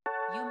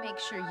You make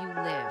sure you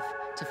live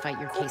to fight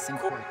your case in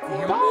court.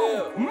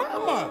 Oh,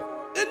 Mama!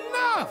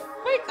 Enough!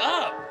 Wake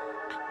up!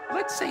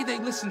 Let's say they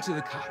listen to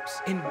the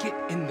cops and get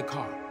in the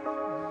car.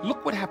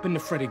 Look what happened to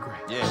Freddie Gray.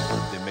 Yeah,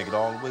 what if they make it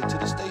all the way to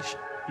the station?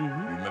 You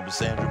remember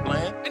Sandra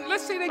Bland? And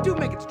let's say they do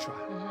make it to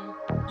trial.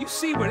 You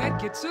see where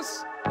that gets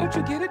us? Don't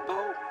you get it,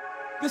 Bo?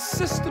 The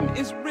system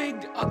is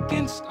rigged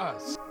against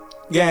us.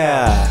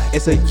 Yeah,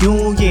 it's a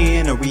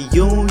union, a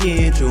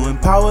reunion, true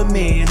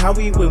empowerment. How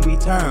we when we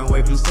turn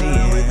away from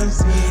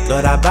sin.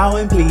 Lord, I bow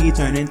and plead,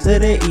 turn into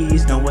the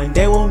east, knowing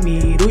they will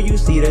meet. Who you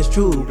see that's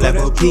true,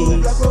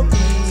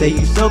 BlackWorldPeace. Say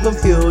you so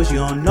confused, you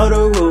don't know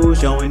the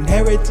rules. Your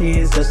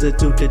inheritance,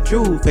 substitute the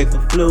truth, fake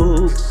for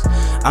flukes.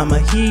 I'm a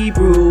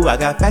Hebrew, I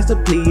got facts to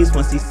please.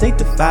 Once he's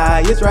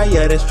sanctified, it's right,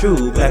 yeah, that's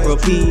true,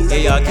 BlackWorldPeace.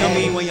 Yeah, y'all kill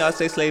me when y'all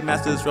say slave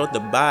masters wrote the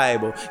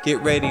Bible.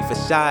 Get ready for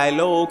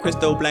Shiloh,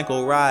 Cristo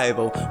Blanco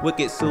rival.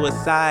 Wicked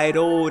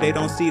suicidal, they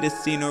don't see the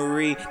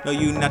scenery. No,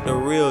 you not the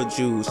real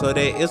Jew, so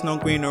there is no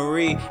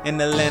greenery in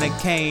the land of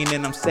Cain.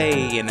 And I'm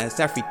saying that's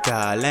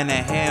Africa, land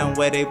of Ham,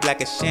 where they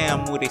black as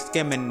sham, who they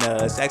scamming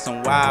us.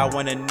 Asking why, I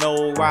wanna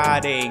know why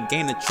they ain't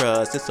gaining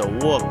trust. It's a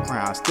war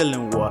crime, still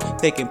in war,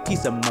 taking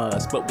peace of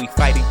us, but we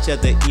fight each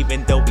other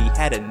even though we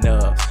had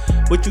enough.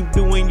 What you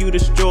do when you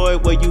destroy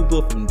what you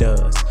built from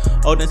dust?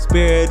 Oh, the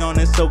spirit on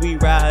us, so we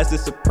rise.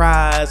 It's a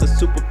surprise, a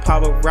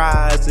superpower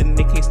rise, and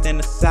they can't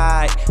stand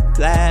aside.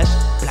 Flash,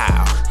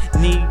 plow,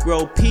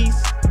 Negro peace.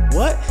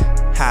 What?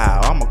 How?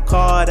 I'ma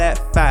call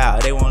that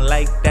foul. They won't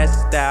like that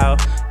style.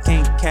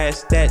 Can't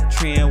catch that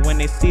trend when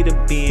they see the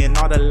bin.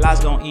 All the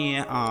lies gon'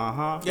 end.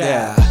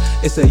 Yeah,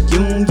 it's a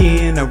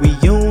union, a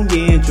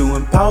reunion, true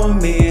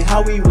empowerment.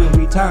 How we when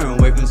we turn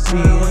away from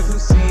sin.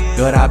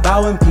 Lord, I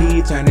bow and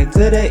plead, turn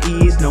into the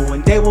east,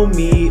 knowing they will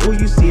meet. Who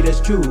you see that's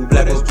true,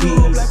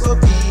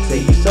 BlackWorldPeace. Say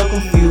you so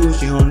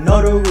confused, you don't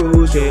know the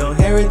rules. Your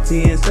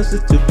inheritance,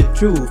 substitute the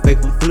truth, fake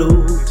for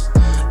flukes.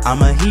 I'm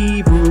a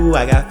Hebrew,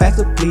 I got facts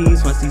to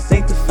please. Once he's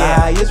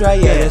sanctified, it's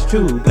right, yeah, that's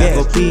true,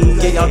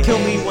 BlackWorldPeace. Yeah, y'all kill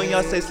me when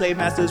y'all say slave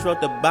masters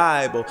wrote the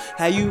Bible.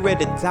 Have you read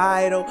the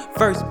title?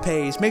 First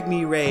page, make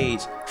me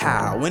rage.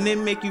 How? When it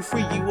make you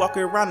free, you walk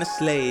around a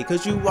slave.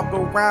 Cause you walk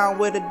around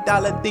with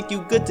 $1, think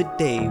you good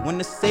today. When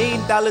the same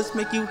dollars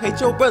make you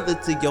hate your brother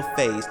to your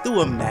face.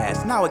 Through a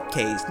mask, now a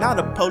case, now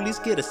the police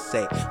get a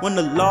say. When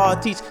the law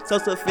teach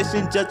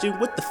self-sufficient judging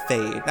with the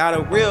fade. Now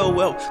the real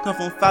wealth come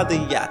from Father,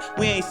 yeah,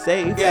 we ain't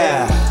safe.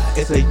 Yeah,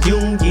 it's a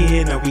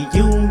union, a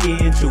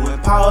reunion, true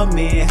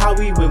empowerment. How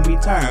we when we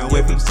turn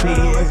away from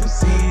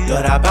sin.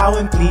 Lord, I bow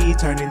and plead,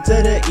 turn into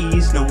the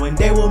east, knowing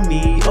they will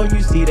meet. Oh,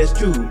 you see that's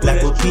true,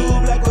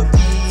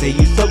 BlackWorldPeace. Say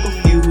you so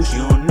confused, you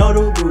don't know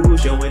the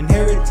rules. Your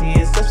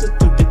inheritance,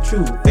 substitute the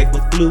truth, fake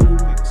with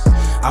flukes.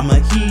 I'm a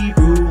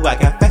Hebrew, I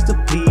got facts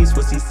to please.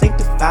 Once he's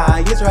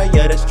sanctified, it's right,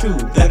 yeah, that's true,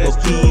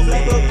 BlackWorldPeace.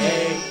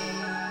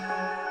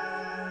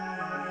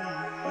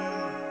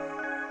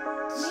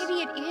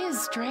 Maybe it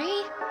is, Dre.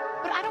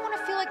 But I don't want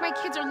to feel like my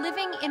kids are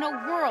living in a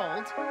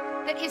world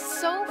that is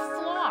so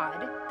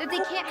flawed that they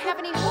can't have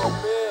any hope.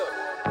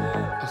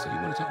 Oh, so you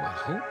want to talk about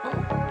hope, Bo?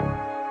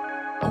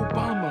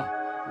 Obama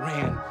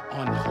ran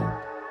on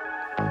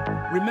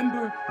hope.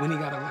 Remember when he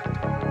got elected?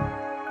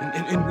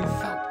 And we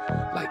felt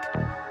like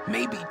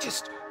maybe,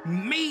 just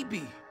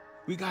maybe,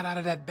 we got out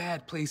of that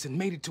bad place and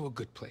made it to a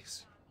good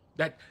place.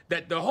 That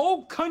the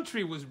whole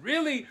country was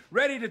really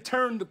ready to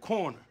turn the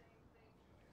corner.